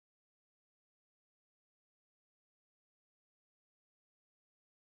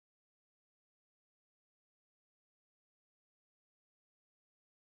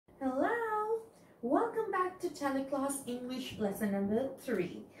Hello! Welcome back to Telikilaas English lesson number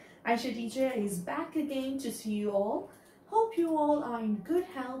 3. Aisha teacher is back again to see you all. Hope you all are in good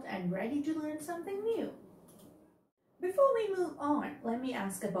health and ready to learn something new. Before we move on, let me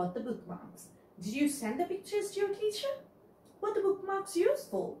ask about the bookmarks. Did you send the pictures to your teacher? Were the bookmarks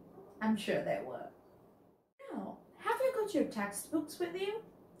useful? I'm sure they were. Now, have you got your textbooks with you?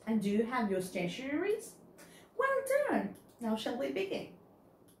 And do you have your stationeries? Well done! Now shall we begin?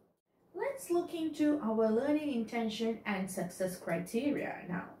 Let's look into our learning intention and success criteria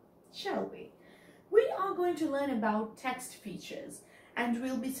now, shall we? We are going to learn about text features, and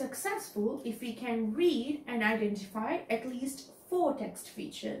we'll be successful if we can read and identify at least 4 text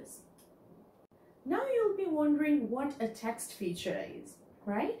features. Now you'll be wondering what a text feature is,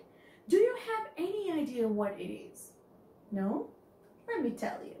 right? Do you have any idea what it is? No? Let me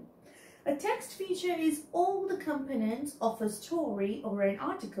tell you. A text feature is all the components of a story or an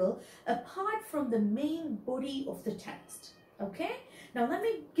article apart from the main body of the text. Okay? Now let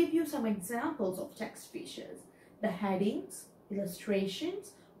me give you some examples of text features. The headings,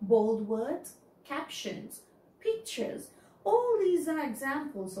 illustrations, bold words, captions, pictures. All these are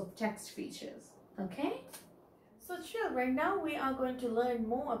examples of text features. Okay? So children, now we are going to learn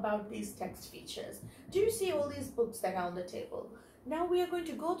more about these text features. Do you see all these books that are on the table? Now we are going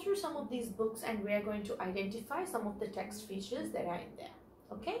to go through some of these books and we are going to identify some of the text features that are in there.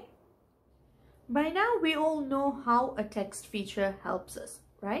 Okay? By now we all know how a text feature helps us,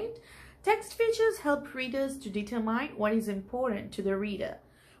 right? Text features help readers to determine what is important to the reader.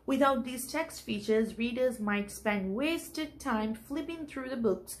 Without these text features, readers might spend wasted time flipping through the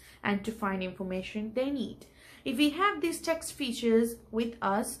books and to find information they need. If we have these text features with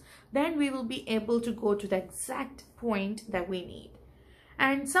us, then we will be able to go to the exact point that we need.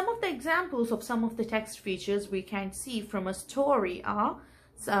 And some of the examples of some of the text features we can see from a story are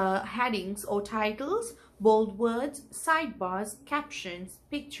headings or titles, bold words, sidebars, captions,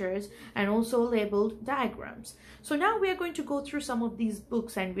 pictures, and also labeled diagrams. So now we are going to go through some of these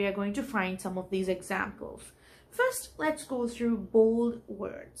books and we are going to find some of these examples. First, let's go through bold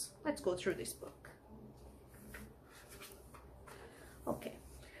words. Let's go through this book. Okay,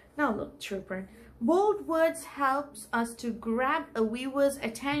 now look children, bold words helps us to grab a viewer's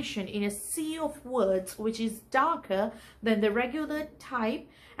attention in a sea of words which is darker than the regular type,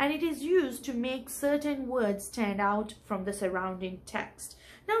 and it is used to make certain words stand out from the surrounding text.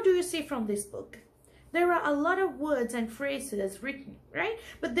 Now do you see from this book? There are a lot of words and phrases written, right?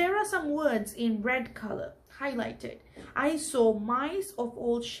 But there are some words in red color, highlighted. I saw mice of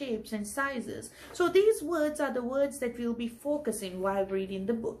all shapes and sizes. So these words are the words that we'll be focusing while reading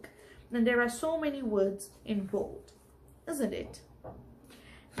the book. And there are so many words in bold, isn't it?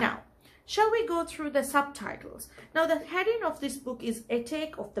 Now, shall we go through the subtitles? Now, the heading of this book is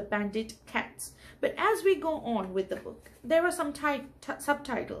Attack of the Bandit Cats. But as we go on with the book, there are some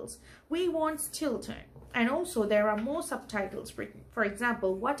subtitles. We want Stilton. And also there are more subtitles written. For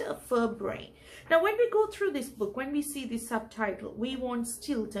example, What a Fur Brain. Now when we go through this book, when we see this subtitle, We Want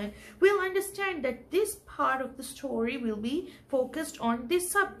Stilton, we'll understand that this part of the story will be focused on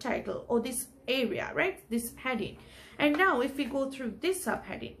this subtitle or this area, right? This heading. And now if we go through this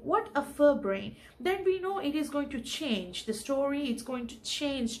subheading, What a Fur Brain, then we know it is going to change. The story is going to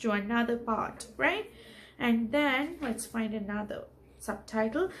change to another part, right? And then let's find another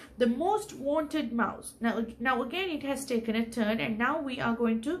subtitle, The Most Wanted Mouse. Now again it has taken a turn, and now we are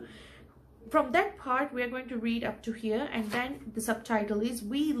going to, from that part we are going to read up to here, and then the subtitle is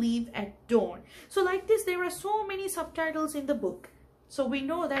We Leave at Dawn. So like this, there are so many subtitles in the book, so we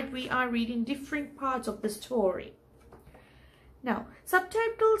know that we are reading different parts of the story. Now,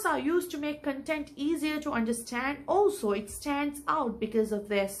 subtitles are used to make content easier to understand. Also, it stands out because of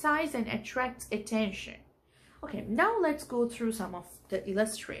their size and attracts attention. Okay, now let's go through some of the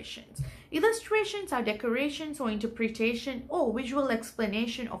illustrations. Illustrations are decorations or interpretation or visual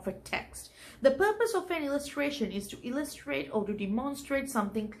explanation of a text. The purpose of an illustration is to illustrate or to demonstrate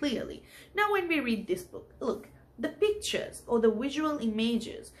something clearly. Now when we read this book, look, the pictures or the visual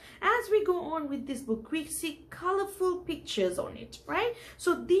images. As we go on with this book, we see colorful pictures on it, right?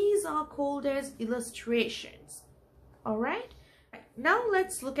 So these are called as illustrations, all right? Now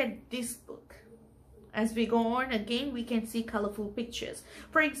let's look at this book. As we go on again, we can see colorful pictures.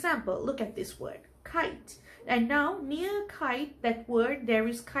 For example, look at this word, kite. And now near kite, that word, there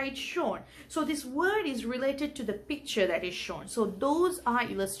is kite shown. So this word is related to the picture that is shown. So those are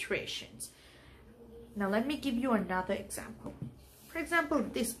illustrations. Now let me give you another example. For example,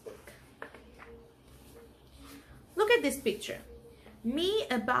 this book. Look at this picture. Me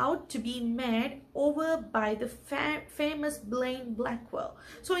about to be made over by the famous Blaine Blackwell.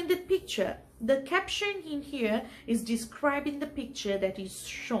 So in the picture, the caption in here is describing the picture that is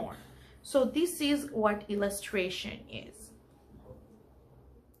shown. So this is what illustration is.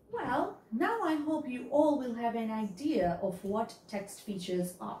 Well, now I hope you all will have an idea of what text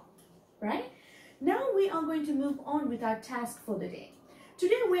features are, right? Now we are going to move on with our task for the day.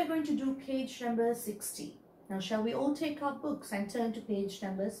 Today we are going to do page number 60. Now shall we all take our books and turn to page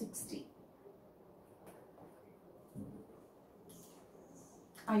number 60?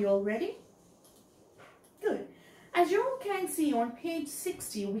 Are you all ready? Good. As you all can see on page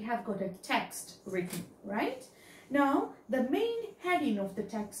 60, we have got a text written, right? Now, the main heading of the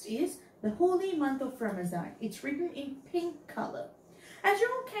text is the holy month of Ramadan. It's written in pink color. As you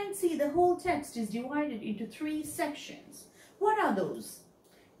all can see, the whole text is divided into 3 sections. What are those?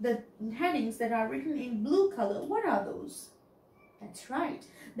 The headings that are written in blue color, what are those? That's right.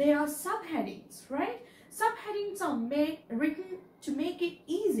 They are subheadings, right? Subheadings are written to make it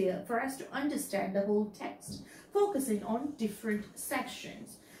easier for us to understand the whole text, focusing on different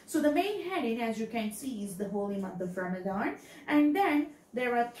sections. So the main heading, as you can see, is the holy month of Ramadan. And then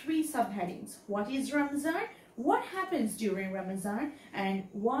there are 3 subheadings. What is Ramadan? What happens during Ramadan? And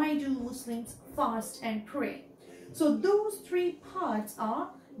why do Muslims fast and pray? So those 3 parts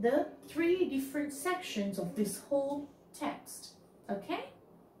are the 3 different sections of this whole text. Okay?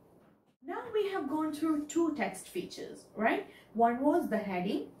 Now we have gone through 2 text features, right? One was the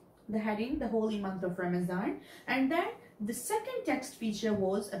heading, the holy month of Ramadan. And then the second text feature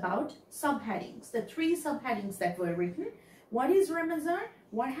was about subheadings, the 3 subheadings that were written. What is Ramadan?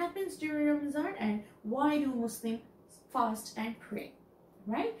 What happens during Ramadan? And why do Muslims fast and pray?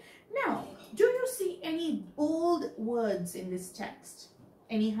 Right? Now, do you see any bold words in this text?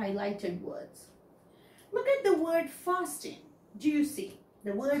 Any highlighted words? Look at the word fasting. Do you see?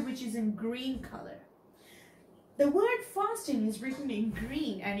 The word which is in green color. The word fasting is written in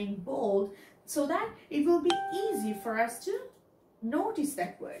green and in bold so that it will be easy for us to notice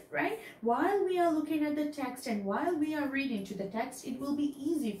that word, right? While we are looking at the text and while we are reading to the text, it will be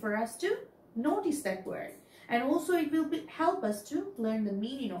easy for us to notice that word. And also it will help us to learn the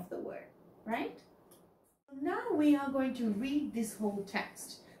meaning of the word, right? Now we are going to read this whole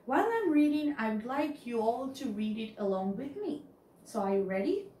text. While I'm reading, I would like you all to read it along with me. So are you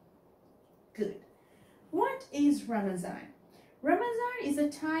ready? Good. What is Ramadan? Ramadan is a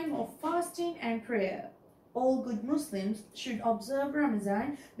time of fasting and prayer. All good Muslims should observe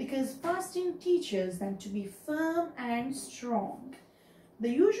Ramadan because fasting teaches them to be firm and strong. The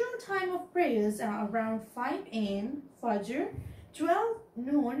usual time of prayers are around 5 a.m. Fajr, 12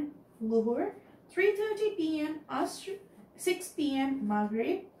 noon Luhur, 3:30 p.m. Asr, 6 p.m.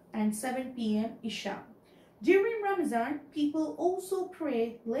 Maghrib, and 7 p.m. Isha. During Ramadan, people also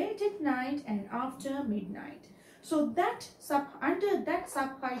pray late at night and after midnight. So under that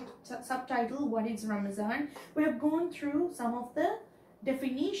subtitle, what is Ramadan, we have gone through some of the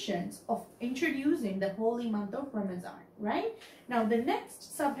definitions of introducing the holy month of Ramadan, right? Now the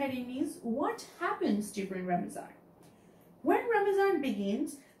next subheading is what happens during Ramadan. When Ramadan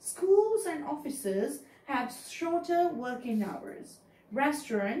begins, schools and offices have shorter working hours.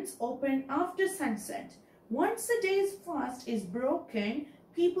 Restaurants open after sunset. Once a day's fast is broken,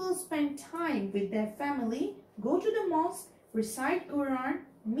 people spend time with their family, go to the mosque, recite Quran,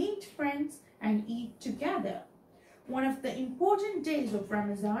 meet friends, and eat together. One of the important days of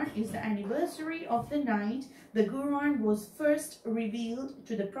Ramadan is the anniversary of the night the Quran was first revealed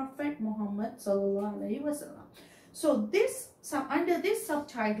to the Prophet Muhammad sallallahu alaihi wasallam. So under this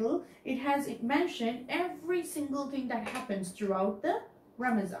subtitle, it has mentioned every single thing that happens throughout the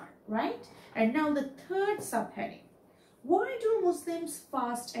Ramadan, right? And now the third subheading. Why do Muslims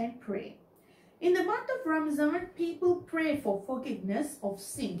fast and pray? In the month of Ramadan, people pray for forgiveness of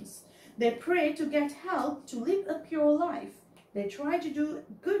sins. They pray to get help to live a pure life. They try to do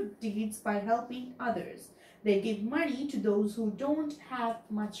good deeds by helping others. They give money to those who don't have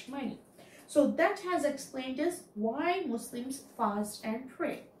much money. So that has explained us why Muslims fast and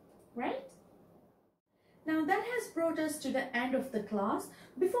pray, right? Now that has brought us to the end of the class.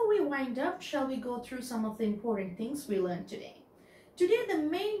 Before we wind up, shall we go through some of the important things we learned today? Today, the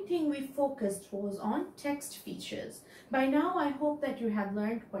main thing we focused was on text features. By now, I hope that you have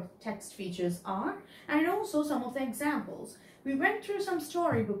learned what text features are and also some of the examples. We went through some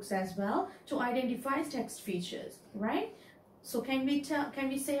storybooks as well to identify text features, right? So can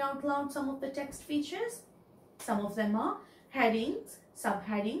we say out loud some of the text features? Some of them are headings,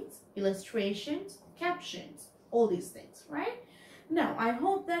 subheadings, illustrations, captions, all these things, right? Now, I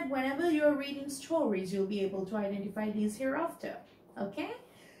hope that whenever you're reading stories, you'll be able to identify these hereafter. Okay?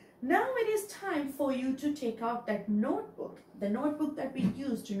 Now it is time for you to take out that notebook, the notebook that we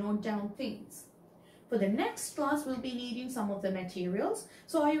use to note down things. For the next class, we'll be needing some of the materials.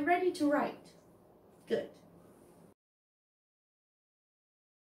 So are you ready to write? Good.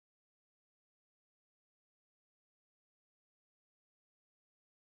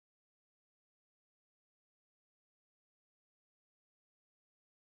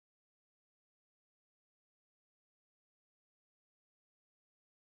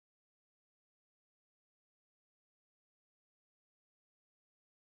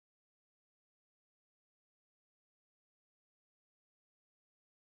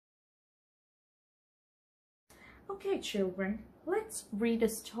 Okay, children, let's read a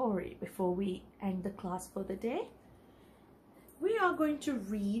story before we end the class for the day. We are going to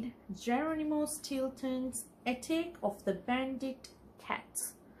read Geronimo Stilton's Attack of the Bandit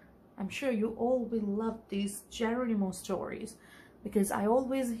Cats. I'm sure you all will love these Geronimo stories because I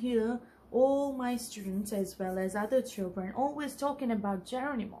always hear all my students as well as other children always talking about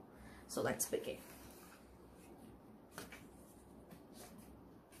Geronimo. So let's begin.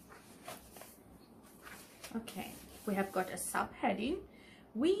 Okay, we have got a subheading.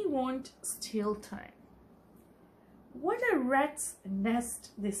 We want Stilton. What a rat's nest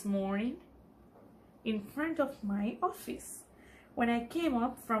this morning in front of my office. When I came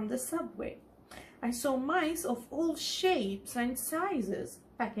up from the subway, I saw mice of all shapes and sizes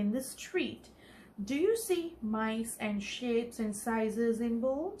back in the street. Do you see mice and shapes and sizes in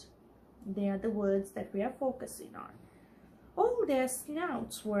bold? They are the words that we are focusing on. All their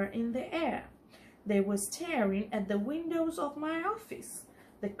snouts were in the air. They were staring at the windows of my office.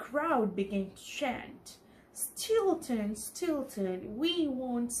 The crowd began to chant, "Stilton, Stilton, we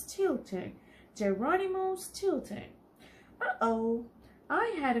want Stilton, Geronimo Stilton." Uh-oh,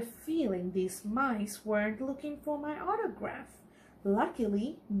 I had a feeling these mice weren't looking for my autograph.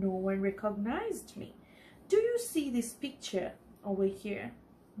 Luckily, no one recognized me. Do you see this picture over here?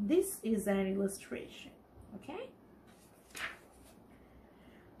 This is an illustration, okay?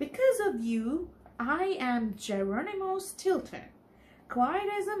 Because of you, I am Geronimo Stilton. Quiet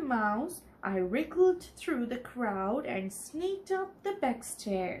as a mouse, I wriggled through the crowd and sneaked up the back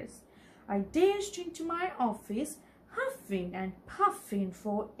stairs. I dashed into my office, huffing and puffing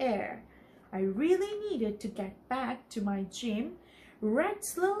for air. I really needed to get back to my gym,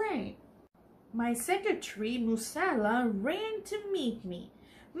 Ratzler Lane. My secretary, Musala, ran to meet me.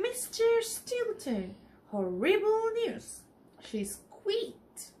 "Mr. Stilton, horrible news," she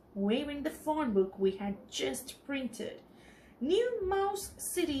squeaked, waving the phone book we had just printed. "New Mouse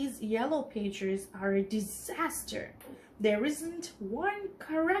City's yellow pages are a disaster. There isn't one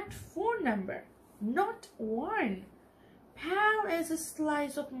correct phone number, not one." Pale as a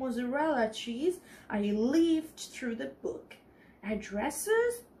slice of mozzarella cheese, I leafed through the book.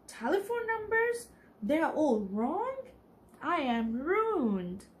 Addresses, telephone numbers, they're all wrong. I am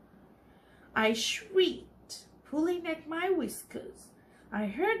ruined. I shrieked, pulling at my whiskers. I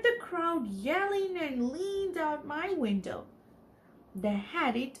heard the crowd yelling and leaned out my window. They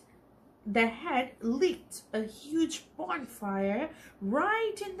had lit a huge bonfire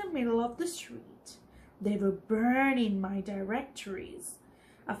right in the middle of the street. They were burning my directories.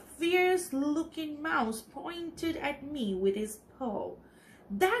 A fierce-looking mouse pointed at me with his paw.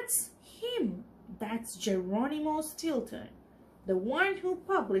 "That's him. That's Geronimo Stilton, the one who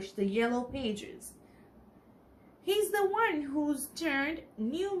published the yellow pages. He's the one who's turned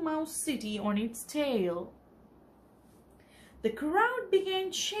New Mouse City on its tail." The crowd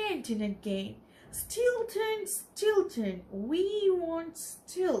began chanting again, "Stilton, Stilton, we want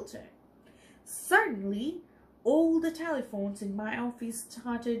Stilton." Suddenly, all the telephones in my office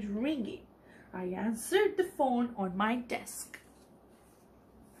started ringing. I answered the phone on my desk.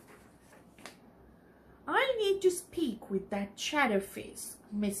 "I need to speak with that chatterface,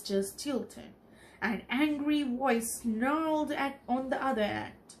 Mr. Stilton," an angry voice snarled on the other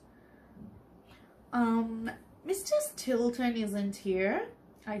end. Mr. Stilton isn't here,"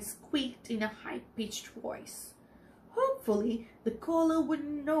 I squeaked in a high-pitched voice. Hopefully, the caller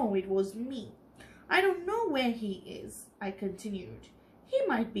wouldn't know it was me. "I don't know where he is," I continued. "He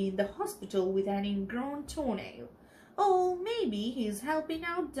might be in the hospital with an ingrown toenail. Oh, maybe he's helping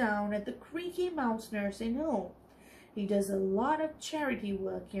out down at the Creaky Mouse Nursing Home. He does a lot of charity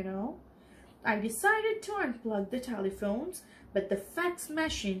work, you know." I decided to unplug the telephones, but the fax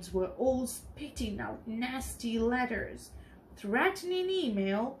machines were all spitting out nasty letters. Threatening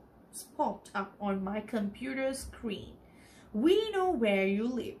emails popped up on my computer screen. "We know where you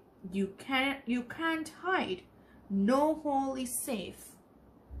live. You can't hide. No hole is safe."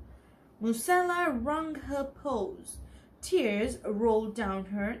 Musella wrung her paws. Tears rolled down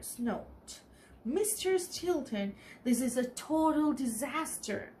her note. Mr. Stilton, this is a total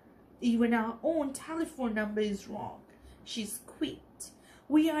disaster. Even our own telephone number is wrong, she squeaked.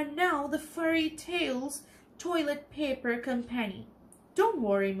 We are now the Fairy Tales toilet paper company. Don't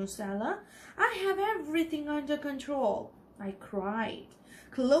worry, Musella. I have everything under control, I cried,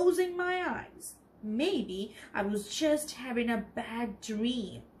 closing my eyes. Maybe I was just having a bad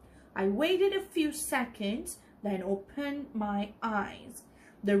dream. I waited a few seconds, then opened my eyes.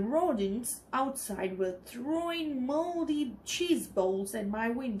 The rodents outside were throwing moldy cheese balls at my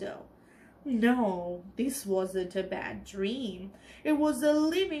window. No, this wasn't a bad dream. It was a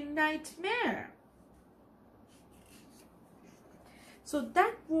living nightmare. So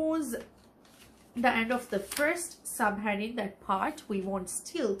that was the end of the first subheading, that part. We want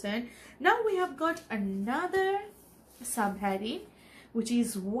Stilton. Now we have got another subheading, which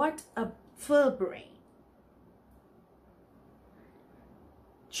is what a fur brain.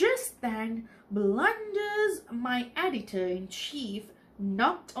 Just then, Blunders, my editor-in-chief,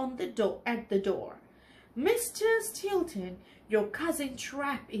 knocked on the door at the door. Mr. Stilton, your cousin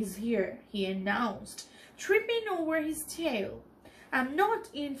Trap is here, he announced, tripping over his tail. I'm not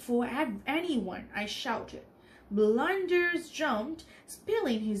in for anyone, I shouted. Blunders jumped,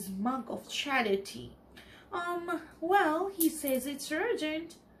 spilling his mug of cheddar tea. Well, he says it's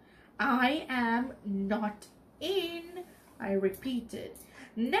urgent. I am not in, I repeated.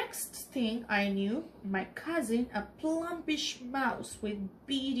 Next thing I knew, my cousin, a plumpish mouse with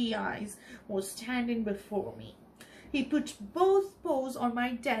beady eyes, was standing before me. He put both paws on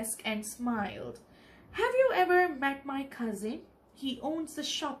my desk and smiled. Have you ever met my cousin? He owns a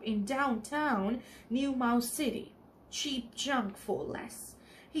shop in downtown New Mouse City. Cheap junk for less.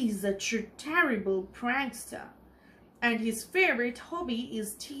 He's a terrible prankster. And his favorite hobby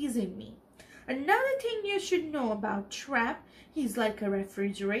is teasing me. Another thing you should know about Trap, he's like a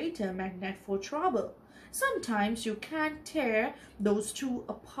refrigerator magnet for trouble. Sometimes you can't tear those two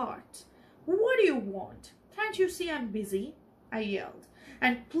apart. What do you want? Can't you see I'm busy? I yelled.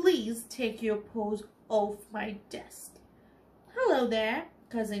 And please take your paws off my desk. Hello there,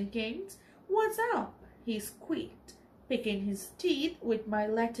 Cousin Kings. What's up? He squeaked, picking his teeth with my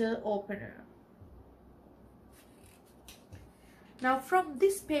letter opener. Now from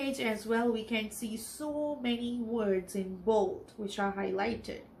this page as well, we can see so many words in bold, which are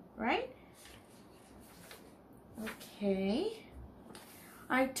highlighted, right? Okay.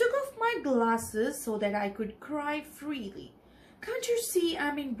 I took off my glasses so that I could cry freely. Can't you see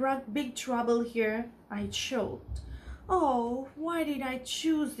I'm in big trouble here? I choked. Oh, why did I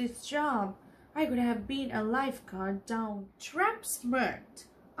choose this job? I could have been a lifeguard down. Trap smirked.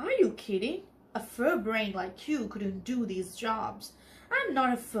 Are you kidding? A fur brain like you couldn't do these jobs. I'm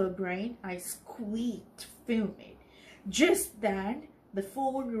not a fur brain, I squeaked, fuming. Just then, the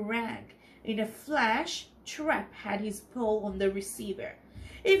phone rang. In a flash, Trap had his paw on the receiver.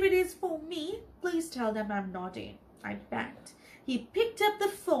 If it is for me, please tell them I'm not in, I begged. He picked up the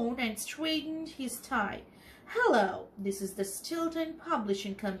phone and straightened his tie. Hello, this is the Stilton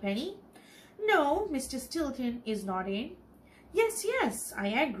Publishing Company. No, Mr. Stilton is not in. Yes, I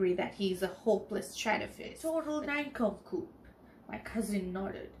agree that he is a hopeless chatterface. Total nincompoop. My cousin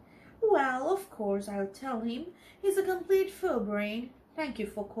nodded. Well, of course, I'll tell him. He's a complete fur brain. Thank you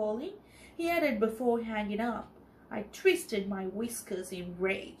for calling, he added before hanging up. I twisted my whiskers in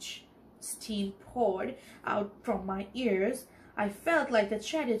rage. Steam poured out from my ears. I felt like a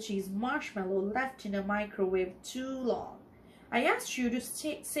cheddar cheese marshmallow left in a microwave too long. I asked you to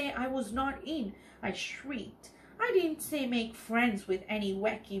say I was not in, I shrieked. I didn't say make friends with any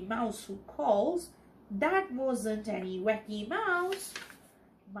wacky mouse who calls. That wasn't any wacky mouse,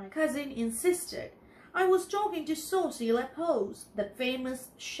 my cousin insisted. I was talking to Saucy Lepose, the famous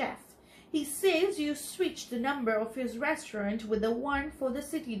chef. He says you switched the number of his restaurant with the one for the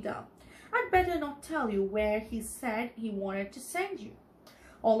city dump. I'd better not tell you where he said he wanted to send you.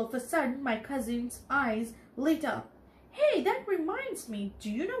 All of a sudden, my cousin's eyes lit up. Hey, that reminds me, do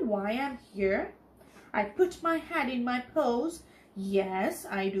you know why I'm here? I put my head in my paws. Yes,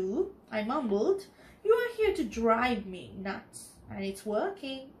 I do, I mumbled. You are here to drive me nuts, and it's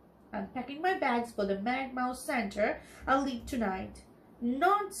working. I'm packing my bags for the Mad Mouse Center I'll leave tonight.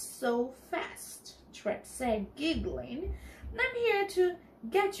 Not so fast, Trap said, giggling. I'm here to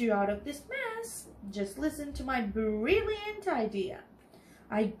get you out of this mess. Just listen to my brilliant idea.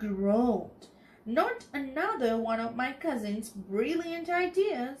 I groaned. Not another one of my cousin's brilliant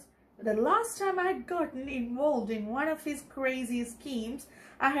ideas. The last time I'd gotten involved in one of his crazy schemes,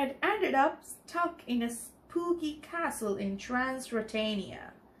 I had ended up stuck in a spooky castle in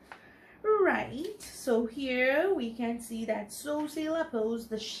Transrotania. right, so here we can see that so sailor pose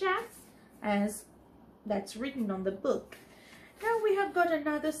the chef as that's written on the book. Now we have got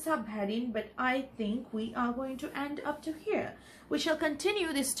another subheading, but I think we are going to end up to here. We shall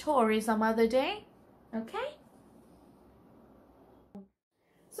continue this story some other day. Okay?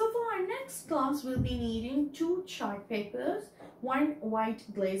 So for our next class, we'll be needing 2 chart papers, 1 white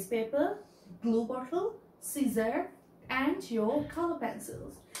glaze paper, glue bottle, scissor, and your color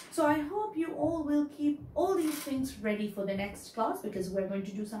pencils. So I hope you all will keep all these things ready for the next class, because we're going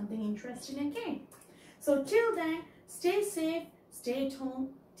to do something interesting again. So till then, stay safe, stay at home,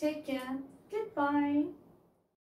 take care, goodbye.